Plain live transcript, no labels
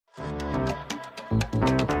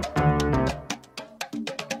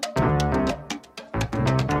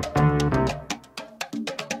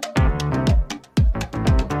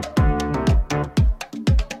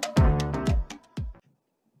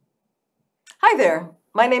Hi there,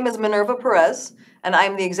 my name is Minerva Perez, and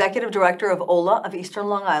I'm the Executive Director of OLA of Eastern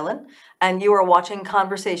Long Island, and you are watching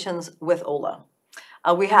Conversations with OLA.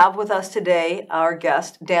 We have with us today our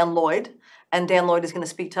guest, Dan Lloyd, and Dan Lloyd is going to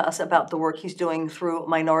speak to us about the work he's doing through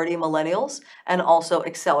Minority Millennials and also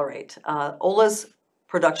Accelerate. OLA's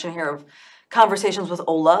production here of Conversations with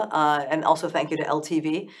OLA, and also thank you to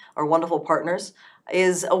LTV, our wonderful partners,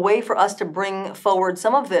 is a way for us to bring forward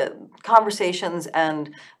some of the conversations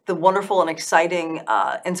and the wonderful and exciting,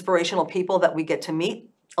 inspirational people that we get to meet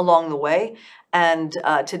along the way. And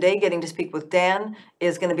today, getting to speak with Dan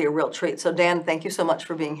is going to be a real treat. So Dan, thank you so much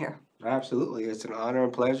for being here. Absolutely. It's an honor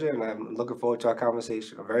and pleasure, and I'm looking forward to our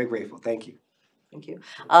conversation. I'm very grateful. Thank you. Thank you.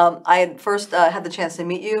 I had first had the chance to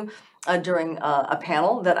meet you during a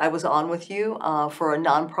panel that I was on with you for a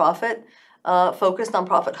nonprofit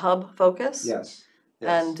nonprofit hub focus. Yes.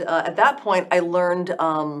 And at that point, I learned,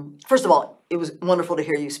 first of all, it was wonderful to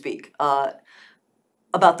hear you speak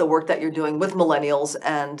about the work that you're doing with millennials.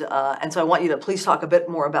 And so I want you to please talk a bit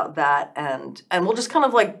more about that. And we'll just kind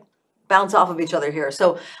of like bounce off of each other here.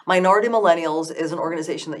 So Minority Millennials is an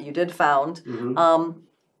organization that you did found. Mm-hmm.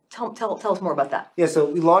 Tell us more about that. Yeah, so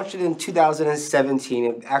we launched it in 2017.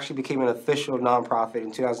 It actually became an official nonprofit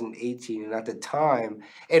in 2018. And at the time,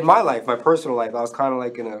 in my life, my personal life, I was kind of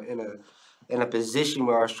like in a position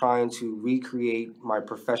where I was trying to recreate my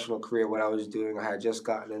professional career, what I was doing. I had just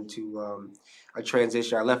gotten into a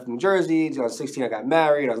transition. I left New Jersey. I was 16, I got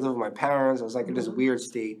married. I was living with my parents. I was like in this weird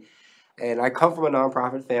state. And I come from a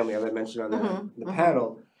nonprofit family, as I mentioned on the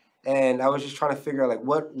panel. And I was just trying to figure out, like,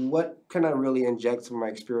 what can I really inject some of my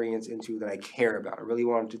experience into that I care about? I really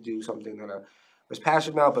wanted to do something that I was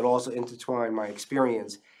passionate about, but also intertwine my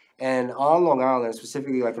experience. And on Long Island,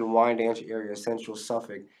 specifically like in Wyandanch area, Central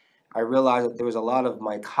Suffolk, I realized that there was a lot of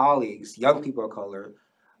my colleagues, young people of color,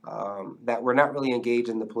 that were not really engaged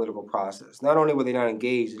in the political process. Not only were they not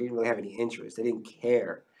engaged, they didn't really have any interest. They didn't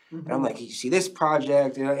care. And I'm like, you see this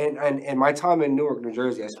project, and my time in Newark, New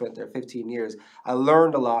Jersey, I spent there 15 years. I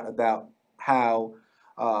learned a lot about how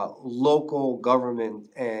local government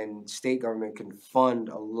and state government can fund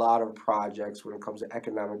a lot of projects when it comes to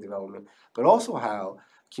economic development, but also how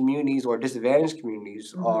communities or disadvantaged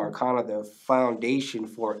communities are kind of the foundation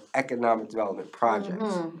for economic development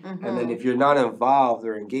projects. And then if you're not involved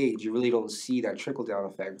or engaged, you really don't see that trickle-down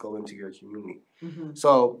effect go into your community.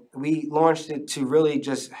 So we launched it to really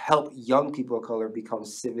just help young people of color become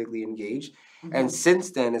civically engaged. And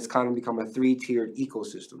since then, it's kind of become a three-tiered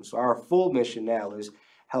ecosystem. So our full mission now is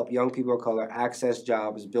help young people of color access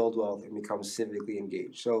jobs, build wealth, and become civically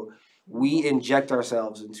engaged. So we inject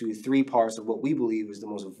ourselves into three parts of what we believe is the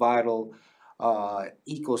most vital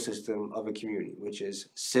ecosystem of a community, which is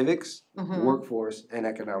civics, workforce, and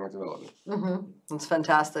economic development. That's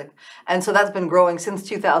fantastic. And so that's been growing since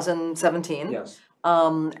 2017. Yes.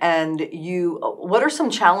 And what are some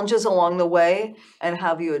challenges along the way, and how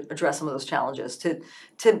have you addressed some of those challenges to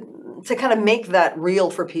kind of make that real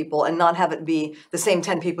for people and not have it be the same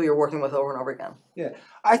 10 people you're working with over and over again? Yeah,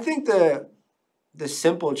 I think the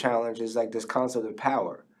simple challenge is like this concept of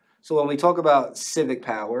power. So when we talk about civic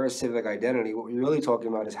power or civic identity, what we're really talking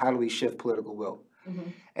about is how do we shift political will?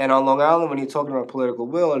 And on Long Island, when you're talking about political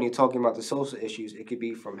will and you're talking about the social issues, it could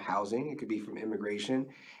be from housing, it could be from immigration,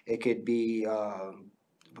 it could be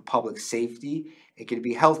public safety, it could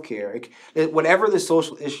be healthcare. Whatever the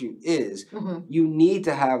social issue is, you need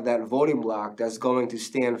to have that voting bloc that's going to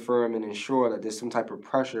stand firm and ensure that there's some type of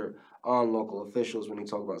pressure on local officials when you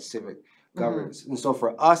talk about civic governance. And so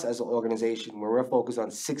for us as an organization, where we're focused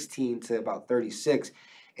on 16 to about 36,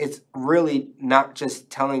 it's really not just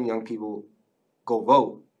telling young people, go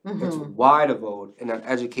vote. It's why to vote, and an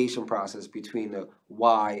education process between the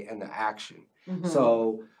why and the action.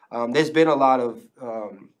 So there's been a lot of,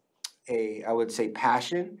 I would say,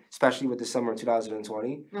 passion, especially with the summer of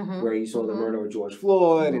 2020, where you saw the murder of George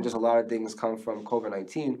Floyd, and just a lot of things come from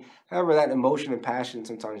COVID-19. However, that emotion and passion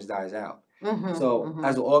sometimes dies out. So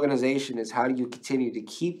as an organization, it's how do you continue to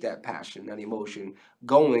keep that passion, that emotion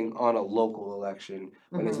going on a local election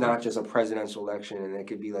when it's not just a presidential election, and it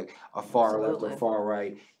could be like a far left or far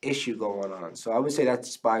right issue going on. So I would say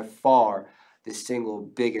that's by far the single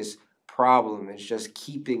biggest problem, is just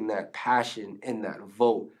keeping that passion in that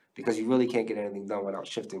vote, because you really can't get anything done without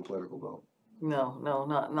shifting political will. No,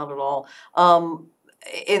 not at all. And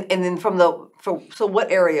then so what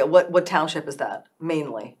area, what township is that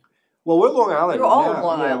mainly? Well, we're Long Island. You're all now.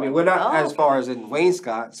 Long Island. I mean, we're not as far as in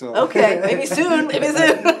Wainscott, so okay, maybe soon.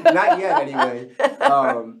 Not yet, anyway.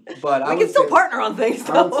 But we can still partner on things,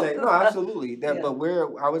 though. I would say no, absolutely. But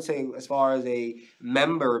I would say, as far as a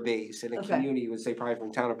member base in a community, you would say probably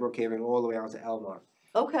from town of Brookhaven all the way out to Elmont.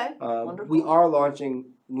 Okay, We wonderful. are launching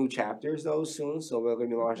new chapters though soon, so we're going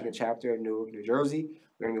to be launching a Okay. chapter in Newark, New Jersey.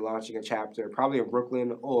 We're going to be launching a chapter probably in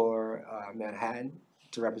Brooklyn or Manhattan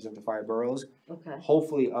to represent the five boroughs. Okay.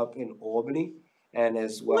 Hopefully up in Albany, and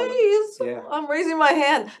as well. Please, Yeah. I'm raising my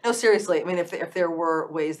hand. No, seriously. I mean, if there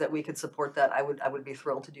were ways that we could support that, I would be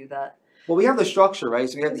thrilled to do that. Well, we have the structure, right?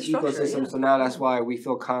 So we have The the structure, ecosystem. yeah, So now that's yeah. why we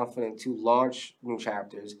feel confident to launch new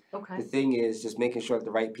chapters. Okay. The thing is just making sure that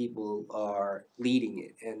the right people are leading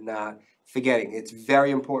it and not forgetting. It's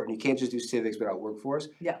very important. You can't just do civics without workforce.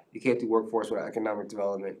 Yeah. You can't do workforce without economic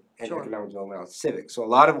development and Sure. economic development without civics. So a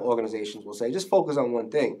lot of organizations will say, just focus on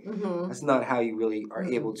one thing. Mm-hmm. That's not how you really are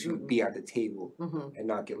Mm-mm, able to mm-mm. be at the table Mm-hmm. and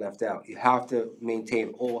not get left out. You have to maintain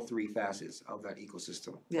all three facets of that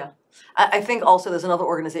ecosystem. Yeah. I think also there's another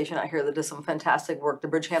organization out here that does some fantastic work, the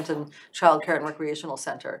Bridgehampton Child Care and Recreational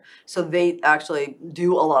Center. So they actually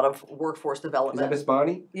do a lot of workforce Is that development. Miss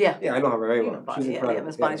Bonnie? Yeah. Yeah, I know her very You well. know Bonnie, She's yeah, incredible.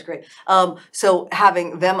 Miss Bonnie's great. So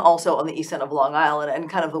having them also on the east end of Long Island and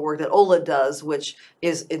kind of the work that OLA does, which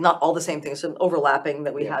is not all the same things, some overlapping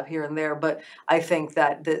that we Yeah. have here and there, but I think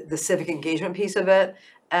that the civic engagement piece of it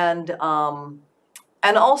and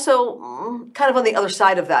also kind of on the other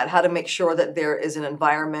side of that, how to make sure that there is an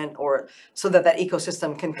environment or so that that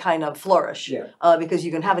ecosystem can kind of flourish. Yeah. Because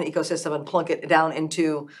you can have an ecosystem and plunk it down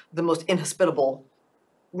into the most inhospitable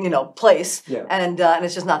place, Yeah. and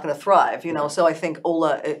it's just not going to thrive, Yeah. So I think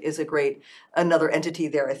OLA is a great another entity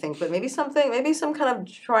there, I think, but maybe some kind of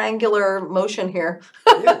triangular motion here.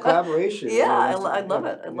 Yeah, collaboration. Yeah, I I mean, love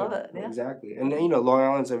it. I love it. Yeah. Exactly. And Long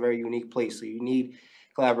Island's a very unique place, so you need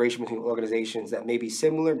collaboration between organizations that may be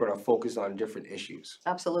similar but are focused on different issues.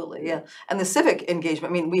 Absolutely, Yeah. yeah. And the civic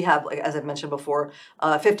engagement, I mean, we have, like, as I've mentioned before,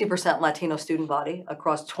 50% Latino student body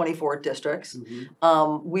across 24 districts.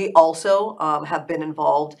 We also have been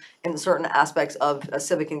involved in certain aspects of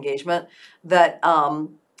civic engagement that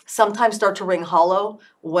sometimes start to ring hollow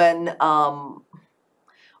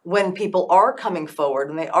when people are coming forward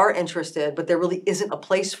and they are interested, but there really isn't a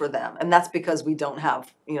place for them. And that's because we don't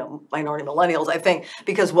have, minority millennials, I think,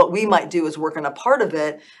 because what we might do is work on a part of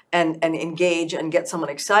it and engage and get someone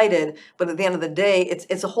excited. But at the end of the day,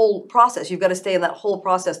 it's a whole process. You've got to stay in that whole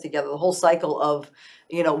process together, the whole cycle of,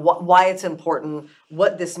 why it's important,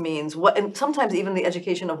 what this means, and sometimes even the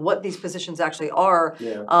education of what these positions actually are.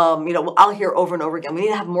 Yeah. I'll hear over and over again, we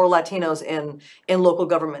need to have more Latinos in local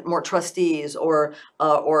government, more trustees, or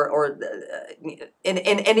in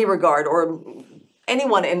any regard, or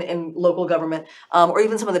anyone in local government, or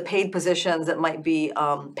even some of the paid positions that might be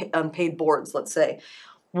on paid boards, let's say.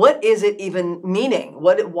 What is it even meaning?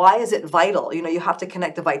 Why is it vital? You have to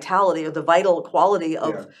connect the vitality or the vital quality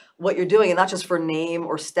of Yeah. what you're doing, and not just for name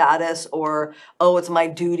or status or, oh, it's my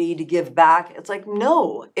duty to give back. It's like,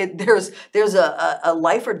 no, there's a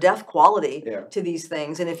life or death quality Yeah. to these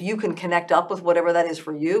things. And if you can connect up with whatever that is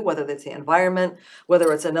for you, whether it's the environment,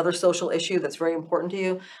 whether it's another social issue that's very important to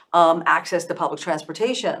you, access to public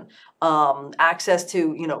transportation, access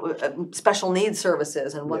to, special needs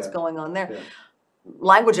services and what's Yeah. going on there. Yeah.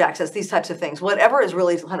 Language access, these types of things, whatever is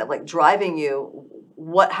really kind of like driving you,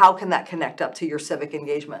 how can that connect up to your civic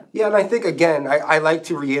engagement? Yeah, and I think, again, I like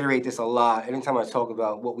to reiterate this a lot anytime I talk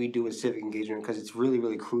about what we do with civic engagement, because it's really,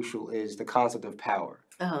 really crucial, is the concept of power.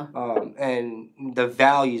 And the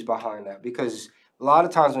values behind that, because a lot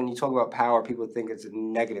of times when you talk about power, people think it's a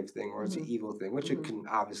negative thing or it's an evil thing, which it can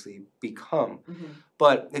obviously become.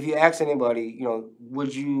 But if you ask anybody,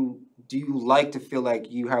 do you like to feel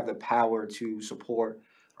like you have the power to support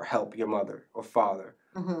or help your mother or father?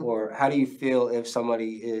 Or how do you feel if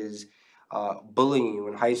somebody is bullying you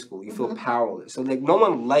in high school? You feel powerless. So no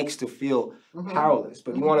one likes to feel powerless,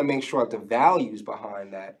 but you want to make sure that the values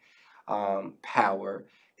behind that power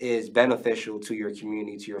is beneficial to your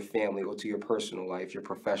community, to your family, or to your personal life, your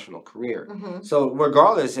professional career. So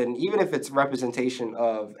regardless, and even if it's representation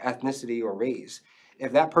of ethnicity or race,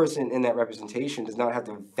 if that person in that representation does not have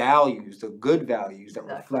the values, the good values that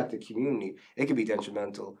reflect the community, it could be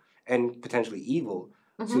detrimental and potentially evil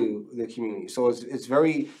to the community. So it's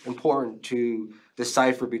very important to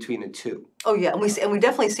decipher between the two. Oh yeah, and we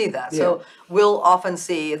definitely see that. So we'll often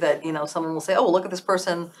see that someone will say, "Oh, well, look at this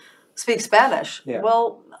person speaks Spanish." Yeah.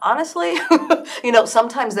 Well, honestly,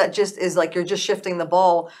 sometimes that just is like you're just shifting the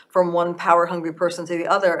ball from one power-hungry person to the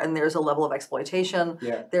other, and there's a level of exploitation.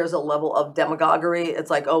 Yeah. There's a level of demagoguery. It's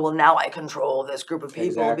like, oh, well, now I control this group of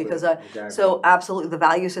people because So absolutely, the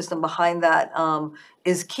value system behind that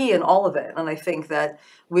is key in all of it, and I think that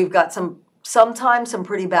we've got sometimes some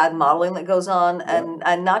pretty bad modeling that goes on,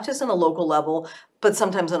 and not just on a local level, but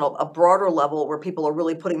sometimes on a broader level where people are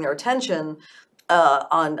really putting their attention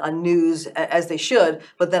on news as they should,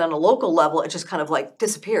 but then on a local level, it just kind of like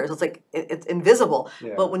disappears. It's like it's invisible.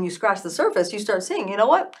 Yeah. But when you scratch the surface, you start seeing, you know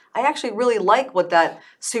what? I actually really like what that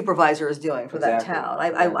supervisor is doing for that town.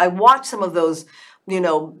 I watch some of those, you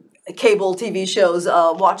know, cable TV shows,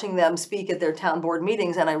 watching them speak at their town board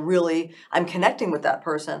meetings, and I'm connecting with that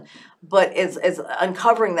person. But it's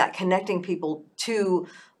uncovering that, connecting people to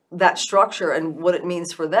that structure and what it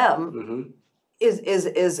means for them. Is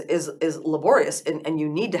laborious, and you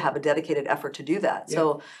need to have a dedicated effort to do that. Yeah.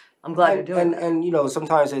 So I'm glad you're doing that. And you know,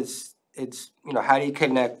 sometimes it's you know, how do you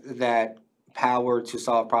connect that power to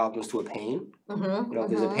solve problems to a pain? You know,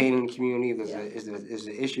 there's a pain in the community, there's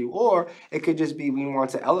an issue, or it could just be we want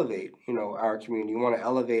to elevate, you know, our community. We want to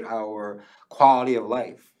elevate our quality of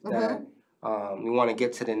life. That we want to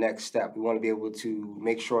get to the next step. We want to be able to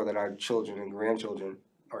make sure that our children and grandchildren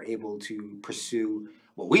are able to pursue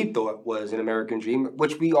what we thought was an American dream,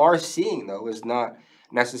 which we are seeing, though, is not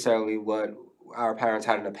necessarily what our parents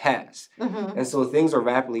had in the past. And so things are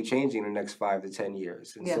rapidly changing in the next 5 to 10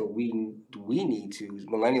 years. And so we need to,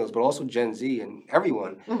 millennials, but also Gen Z and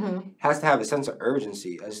everyone, has to have a sense of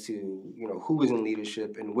urgency as to, you know, who is in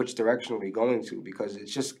leadership and which direction are we going to, because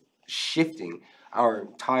it's just shifting our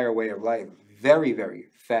entire way of life very, very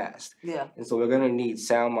fast. And so we're going to need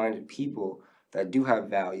sound-minded people that do have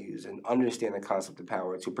values and understand the concept of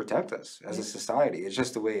power to protect us as a society. It's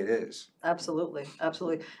just the way it is. Absolutely,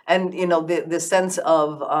 absolutely. And, you know, the sense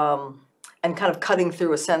of, and kind of cutting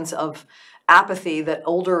through a sense of apathy that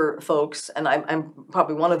older folks, and I'm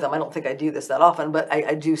probably one of them, I don't think I do this that often, but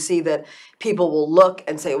I do see that people will look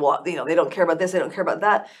and say, well, you know, they don't care about this, they don't care about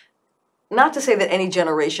that. Not to say that any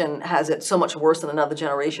generation has it so much worse than another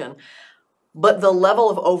generation, but the level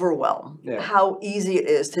of overwhelm, how easy it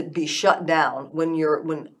is to be shut down when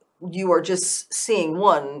you are just seeing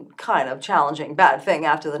one kind of challenging bad thing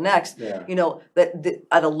after the next. You know, that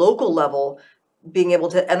at a local level, being able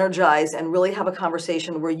to energize and really have a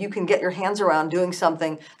conversation where you can get your hands around doing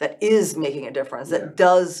something that is making a difference, that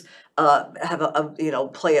does have you know,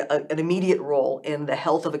 play an immediate role in the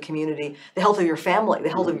health of a community, the health of your family, the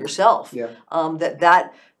health of yourself.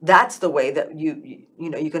 That's the way that you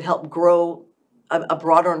know, you can help grow a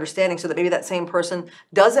broader understanding, so that maybe that same person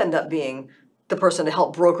does end up being the person to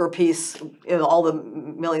help broker peace in all the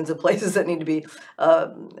millions of places that need to be.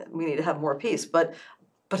 We need to have more peace, but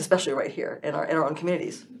especially right here in our own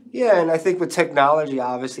communities. Yeah, and I think with technology,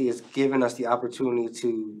 obviously, it's given us the opportunity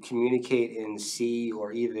to communicate and see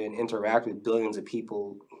or even interact with billions of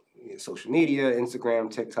people, social media, Instagram,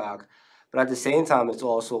 TikTok. But at the same time, it's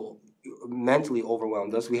also mentally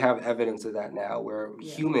overwhelmed us. We have evidence of that now, where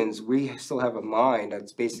humans, we still have a mind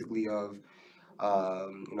that's basically of,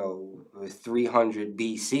 you know, 300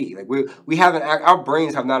 BC. Like we haven't, our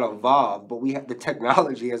brains have not evolved, but the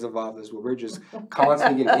technology has evolved us, where we're just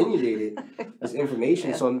constantly getting inundated with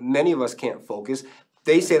information. So many of us can't focus.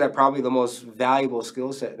 They say that probably the most valuable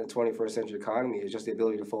skill set in the 21st century economy is just the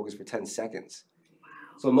ability to focus for 10 seconds.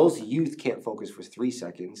 So most youth can't focus for 3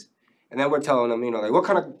 seconds. And then we're telling them, you know, like, what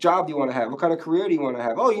kind of job do you want to have? What kind of career do you want to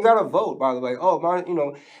have? Oh, you got to vote, by the way. Oh, my, you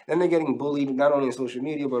know, then they're getting bullied, not only in social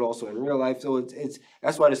media, but also in real life. So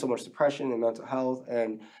that's why there's so much depression and mental health.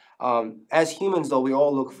 And as humans, though, we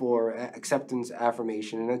all look for acceptance,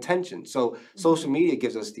 affirmation, and attention. So social media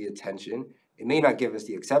gives us the attention. It may not give us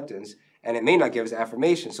the acceptance, and it may not give us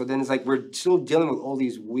affirmation. So then it's like we're still dealing with all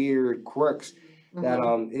these weird quirks that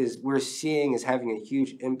we're seeing is having a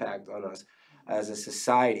huge impact on us as a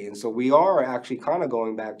society. And so we are actually kind of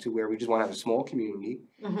going back to where we just want to have a small community,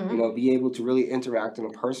 you know, be able to really interact on a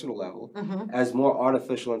personal level. As more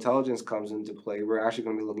artificial intelligence comes into play, we're actually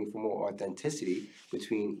going to be looking for more authenticity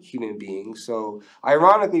between human beings. So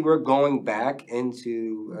ironically, we're going back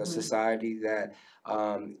into a society that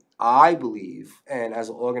I believe, and as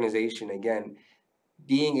an organization, again,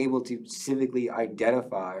 being able to civically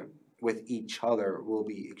identify with each other will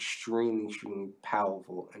be extremely, extremely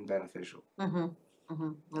powerful and beneficial.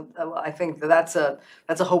 I think that's a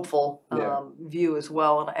hopeful view as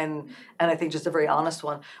well, and I think just a very honest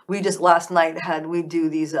one. We just last night we do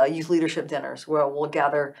these youth leadership dinners where we'll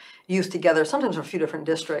gather youth together, sometimes from a few different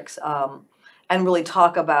districts, and really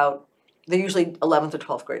talk about. They're usually 11th or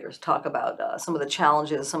 12th graders, talk about some of the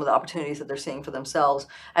challenges, some of the opportunities that they're seeing for themselves.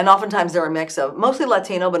 And oftentimes they're a mix of mostly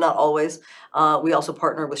Latino, but not always. We also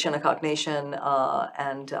partner with Shinnecock Nation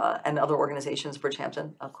and other organizations,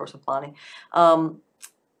 Bridgehampton, of course, with Bonnie.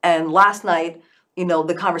 And last night, you know,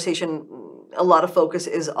 the conversation, a lot of focus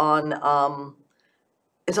is on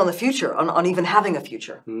the future, on even having a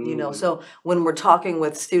future, you know. So when we're talking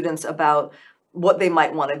with students about what they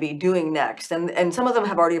might want to be doing next. And some of them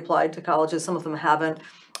have already applied to colleges, some of them haven't.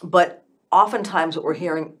 But oftentimes what we're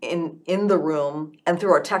hearing in the room and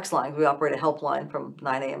through our text lines, we operate a helpline from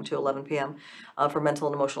 9 a.m. to 11 p.m. For mental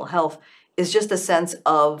and emotional health, is just a sense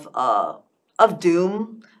of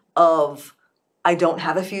doom, of I don't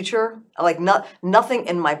have a future. Like nothing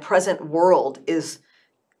in my present world is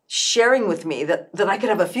sharing with me that I could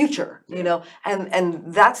have a future, you know, and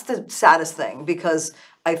that's the saddest thing, because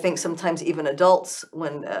I think sometimes even adults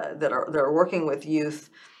when that are working with youth,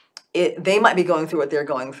 they might be going through what they're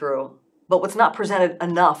going through, but what's not presented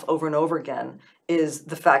enough over and over again is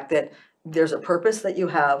the fact that there's a purpose that you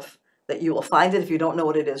have, that you will find it if you don't know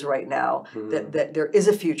what it is right now, that there is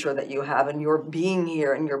a future that you have, and your being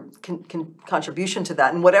here and your contribution to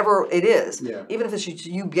that, and whatever it is, even if it's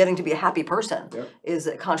you getting to be a happy person, is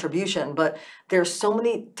a contribution. But there's so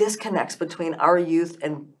many disconnects between our youth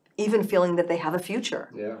and even feeling that they have a future.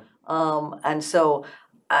 And so,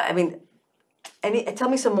 I mean, tell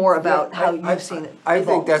me some more about how you've seen it. I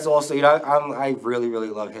think that's also, you know, I really, really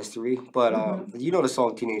love history, but you know the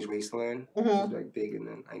song Teenage Wasteland? It was like big in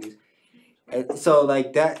the 90s. And so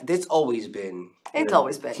like that, it's always been. It's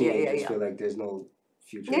always been, teenagers feel like there's no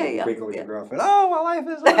future. You break up with your girlfriend. Oh, my life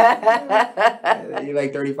is awesome. You're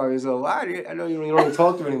like 35 years old. I know you don't even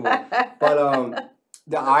talk to them anymore. But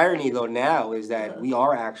the irony though now is that we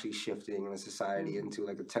are actually shifting in a society into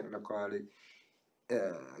like a technocratic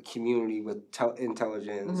community with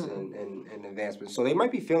intelligence and advancement. So they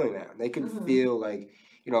might be feeling that. They could feel like,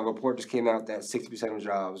 you know, a report just came out that 60% of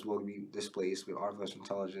jobs will be displaced with artificial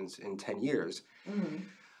intelligence in 10 years.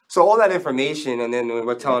 So all that information, and then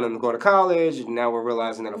we're telling them to go to college, and now we're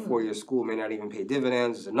realizing that a 4-year school may not even pay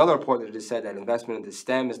dividends. There's another report that just said that investment into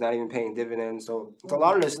STEM is not even paying dividends. So it's a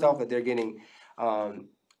lot of this stuff that they're getting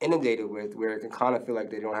inundated with, where it can kind of feel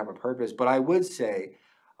like they don't have a purpose. But I would say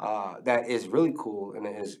that is really cool and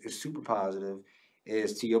is super positive,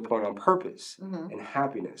 is to your point on purpose and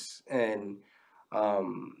happiness. And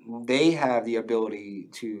they have the ability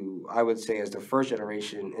to, I would say, as the first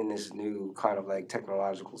generation in this new kind of like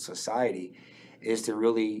technological society, is to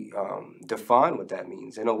really define what that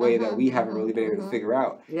means in a way that we haven't really been able to figure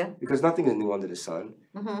out. Because nothing is new under the sun.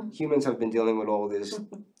 Humans have been dealing with all this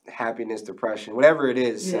happiness, depression, whatever it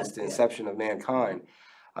is, since the inception of mankind.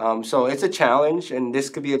 So it's a challenge, and this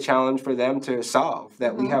could be a challenge for them to solve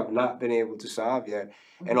that we have not been able to solve yet.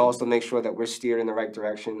 And also make sure that we're steered in the right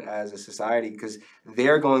direction as a society, because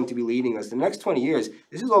they're going to be leading us. The next 20 years,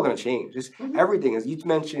 this is all going to change. Just everything. As you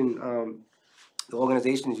mentioned, the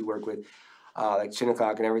organizations you work with, like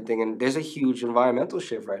Shinnecock and everything, and there's a huge environmental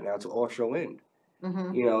shift right now to offshore wind.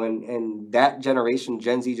 You know, and that generation,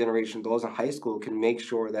 Gen Z generation, those in high school, can make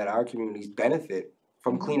sure that our communities benefit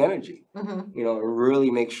from clean energy. You know, and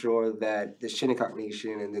really make sure that the Shinnecock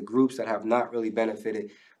Nation and the groups that have not really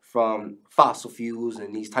benefited from fossil fuels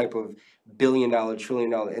and these type of billion-dollar,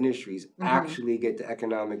 trillion-dollar industries actually get the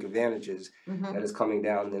economic advantages that is coming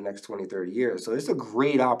down in the next 20, 30 years. So it's a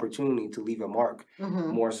great opportunity to leave a mark,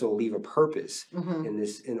 more so leave a purpose in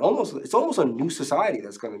this, it's almost a new society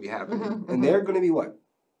that's going to be happening. And they're going to be, what,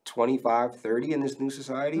 25, 30 in this new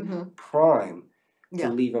society? Prime to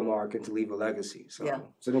leave a mark and to leave a legacy. So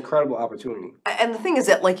it's an incredible opportunity. And the thing is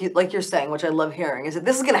that, like you're saying, which I love hearing, is that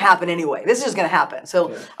this is going to happen anyway. This is just going to happen.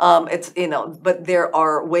 So it's, you know, but there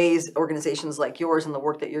are ways organizations like yours and the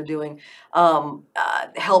work that you're doing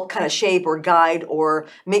help kind of shape or guide or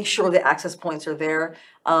make sure the access points are there.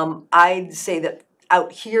 I'd say that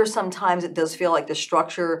out here sometimes it does feel like the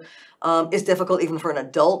structure is difficult even for an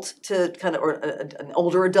adult to kind of, or an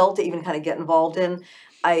older adult to even kind of get involved in.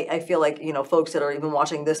 I feel like, you know, folks that are even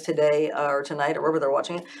watching this today or tonight or wherever they're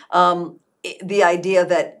watching it, the idea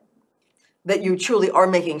that you truly are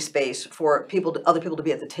making space for other people to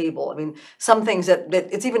be at the table. I mean, some things that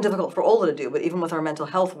it's even difficult for OLA to do, but even with our mental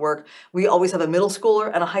health work, we always have a middle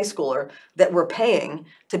schooler and a high schooler that we're paying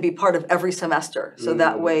to be part of every semester. So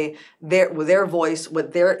that way, with their voice,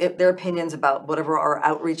 with their opinions about whatever our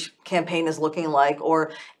outreach campaign is looking like,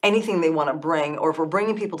 or anything they want to bring, or if we're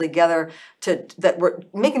bringing people together that we're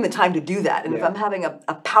making the time to do that. And if I'm having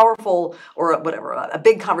a powerful or a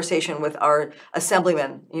big conversation with our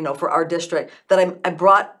assemblyman, you know, for our district, that I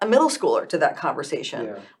brought a middle schooler to that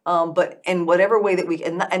conversation, but in whatever way that we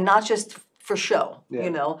can, and not just for show, you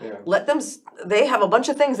know, let them, they have a bunch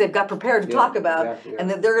of things they've got prepared to talk about, and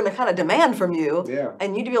that they're going to kind of demand from you,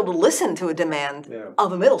 and you to be able to listen to a demand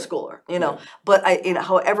of a middle schooler, you know. But you know,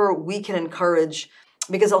 however we can encourage,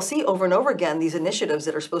 because I'll see over and over again these initiatives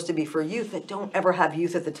that are supposed to be for youth that don't ever have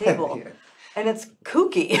youth at the table. And it's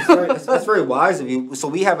kooky. That's very wise of you. So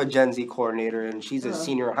we have a Gen Z coordinator, and she's a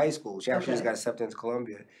senior in high school. She actually just got accepted into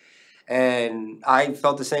Columbia. And I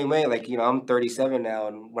felt the same way. Like, I'm 37 now,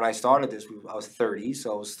 and when I started this, I was 30,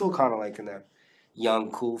 so I was still kind of like in that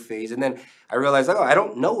young, cool phase. And then I realized, like, oh, I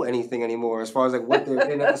don't know anything anymore as far as like what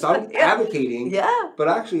they're in. So I'm advocating, but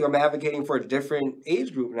actually I'm advocating for a different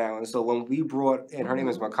age group now. And so when we brought in, her name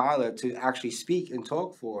is Makala, to actually speak and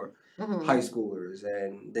talk for high schoolers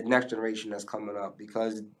and the next generation that's coming up,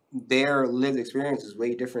 because their lived experience is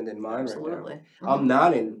way different than mine right now. I'm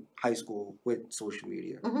not in high school with social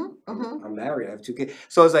media. I'm married, I have 2 kids.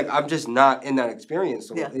 So it's like I'm just not in that experience.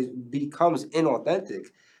 So it becomes inauthentic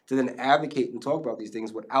to then advocate and talk about these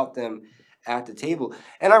things without them at the table.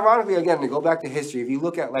 And ironically, again, to go back to history, if you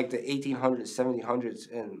look at like the 1800s,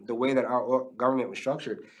 1700s, and the way that our government was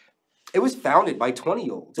structured, it was founded by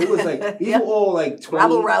 20-year-olds. It was like, these were all like 20.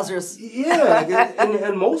 Rabble rousers. Yeah,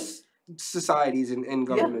 and most societies and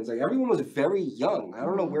governments, like everyone was very young. I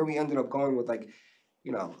don't know where we ended up going with like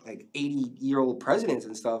 80-year-old presidents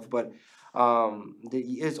and stuff, but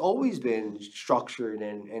it's always been structured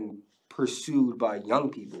and pursued by young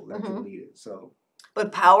people that can lead it. So,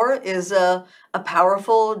 but power is a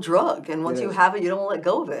powerful drug, and once you have it, you don't let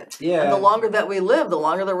go of it. Yeah. And the longer that we live, the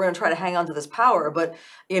longer that we're going to try to hang on to this power. But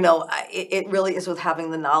it really is with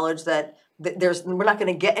having the knowledge that we're not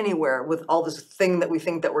going to get anywhere with all this thing that we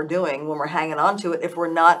think that we're doing when we're hanging on to it if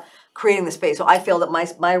we're not creating the space. So I feel that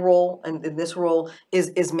my role in this role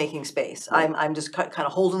is making space. I'm just kind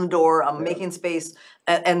of holding the door. I'm making space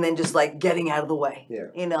and then just like getting out of the way.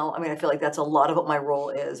 I feel like that's a lot of what my role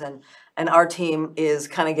is, and our team is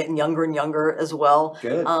kind of getting younger and younger as well.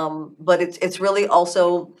 Good. But it's really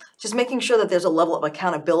also just making sure that there's a level of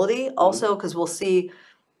accountability also, because we'll see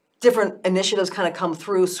different initiatives kind of come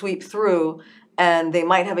through, sweep through, and they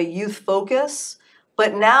might have a youth focus.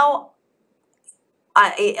 But now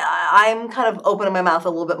I'm kind of opening my mouth a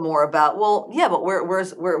little bit more about, but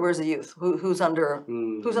where's the youth? Who's under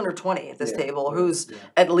 20 at this table? Who's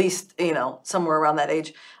at least somewhere around that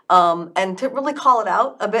age? And to really call it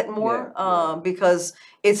out a bit more, because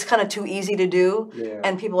it's kind of too easy to do.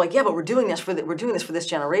 And people are like, but we're doing this for this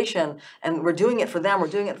generation, and we're doing it for them. We're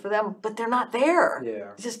doing it for them, but they're not there.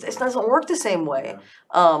 It doesn't work the same way.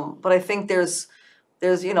 But I think there's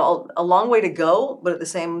a long way to go, but at the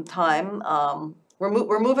same time,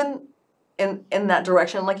 we're moving in that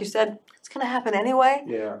direction. Like you said, it's going to happen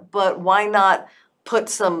anyway. But why not put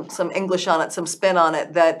some English on it, some spin on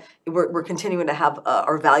it, that we're continuing to have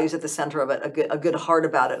our values at the center of it, a good heart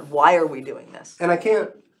about it. Why are we doing this? And I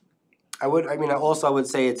would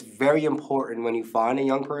say it's very important when you find a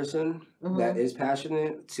young person that is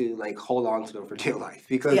passionate to like hold on to them for dear life,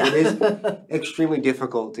 because it is extremely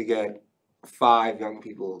difficult to get 5 young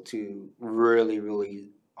people to really, really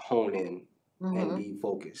hone in and be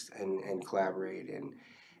focused and collaborate and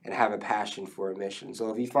have a passion for a mission.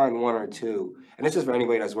 So if you find 1 or 2, and this is for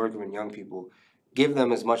anybody that's working with young people, give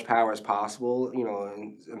them as much power as possible,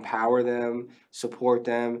 and empower them, support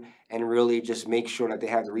them, and really just make sure that they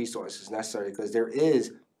have the resources necessary. Because there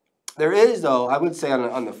is though, I would say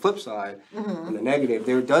on the flip side, on the negative,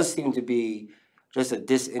 there does seem to be just a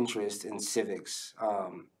disinterest in civics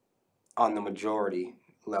on the majority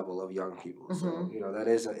level of young people. So,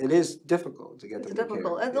 it is difficult to get them to care. It's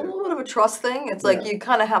difficult. It's a little bit of a trust thing. It's like you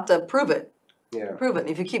kind of have to prove it. Prove it. And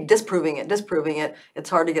if you keep disproving it, it's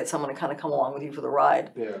hard to get someone to kind of come along with you for the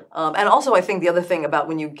ride. And also, I think the other thing about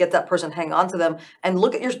when you get that person, hang on to them and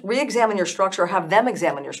re-examine your structure, have them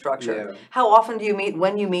examine your structure. How often do you meet?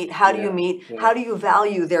 When you meet? How do you meet? How do you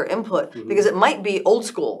value their input? Because it might be old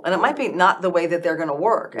school, and it might be not the way that they're going to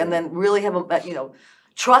work. And then really have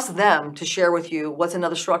trust them to share with you what's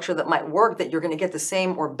another structure that might work, that you're going to get the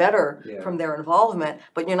same or better from their involvement,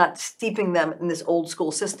 but you're not steeping them in this old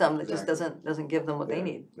school system that just doesn't give them what they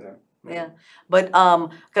need. But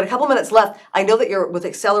got a couple minutes left. I know that you're with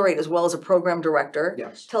Accelerate as well as a program director.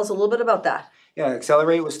 Tell us a little bit about that.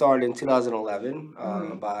 Accelerate was started in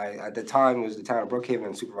 2011 by, at the time, it was the town of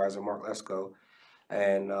Brookhaven supervisor Mark Lesko,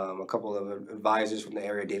 and a couple of advisors from the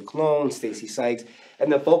area, Dave Cologne, Stacy Sykes. And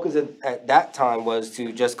the focus at that time was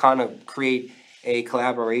to just kind of create a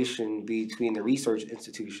collaboration between the research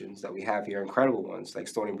institutions that we have here, incredible ones, like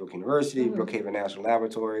Stony Brook University, Brookhaven National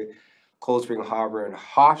Laboratory, Cold Spring Harbor, and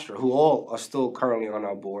Hofstra, who all are still currently on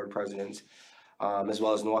our board, presidents, as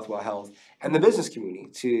well as Northwell Health, and the business community,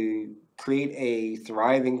 to create a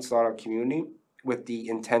thriving startup community with the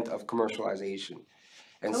intent of commercialization.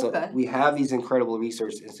 And so we have these incredible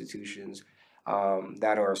research institutions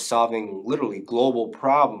that are solving literally global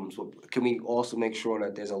problems. Can we also make sure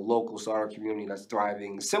that there's a local startup community that's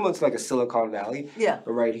thriving, similar to like a Silicon Valley,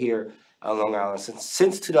 but right here on Long Island?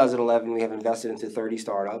 Since 2011, we have invested into 30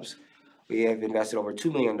 startups. We have invested over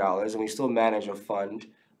 $2 million, and we still manage a fund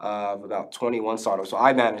of about 21 startups. So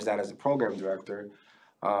I manage that as a program director.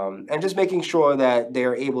 And just making sure that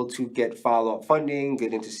they're able to get follow-up funding,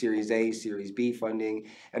 get into Series A, Series B funding.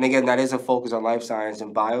 And again, that is a focus on life science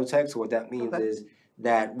and biotech. So what that means is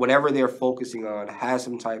that whatever they're focusing on has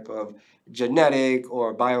some type of genetic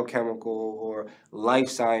or biochemical or life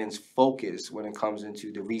science focus when it comes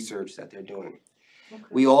into the research that they're doing.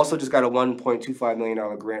 We also just got a $1.25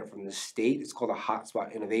 million grant from the state. It's called a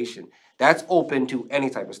Hotspot Innovation. That's open to any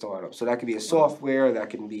type of startup. So that could be a software, that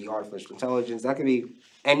can be artificial intelligence, that could be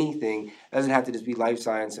anything. It doesn't have to just be life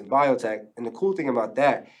science and biotech. And the cool thing about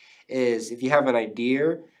that is if you have an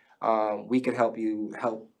idea, we can help you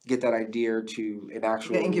get that idea to an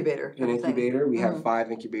actual incubator. We have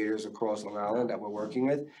 5 incubators across Long Island that we're working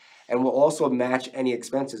with. And we'll also match any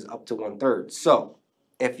expenses up to 1/3. So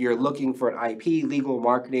if you're looking for an IP, legal,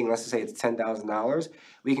 marketing, let's just say it's $10,000,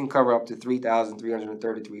 we can cover up to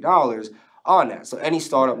 $3,333 on that. So any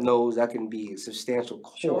startup knows that can be a substantial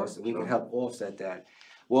cost, and we can help offset that.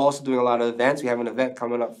 We're also doing a lot of events. We have an event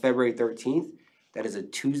coming up February 13th. That is a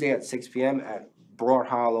Tuesday at 6 p.m. at Broad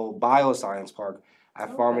Hollow Bioscience Park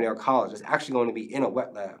at Farmingdale College. It's actually going to be in a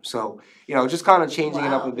wet lab. So, just kind of changing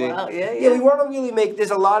it up a bit. We want to really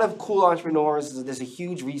there's a lot of cool entrepreneurs. There's a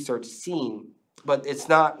huge research scene. But it's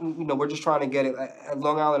not, we're just trying to get it.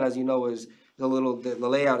 Long Island, as you know, is the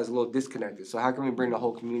layout is a little disconnected. So how can we bring the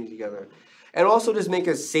whole community together? And also just make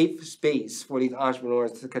a safe space for these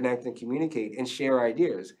entrepreneurs to connect and communicate and share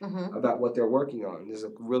ideas about what they're working on. There's a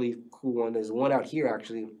really cool one. There's one out here,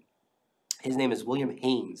 actually. His name is William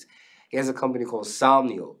Haynes. He has a company called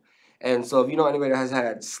Somnial. And so if you know anybody that has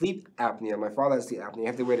had sleep apnea, my father has sleep apnea, you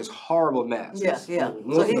have to wear this horrible mask.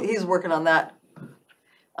 So he's working on that.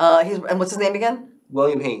 And what's his name again?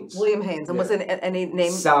 William Haynes. William Haynes. And what's any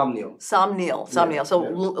name? Somnial. Somnial. So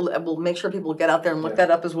we'll make sure people get out there and look that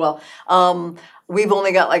up as well. We've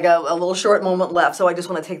only got like a little short moment left, so I just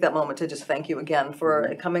want to take that moment to just thank you again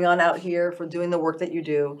for coming on out here, for doing the work that you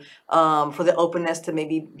do, for the openness to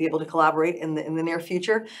maybe be able to collaborate in the near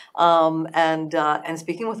future, and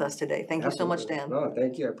speaking with us today. Thank you so much, Dan. No,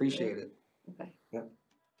 thank you. I appreciate it. Okay. Yeah.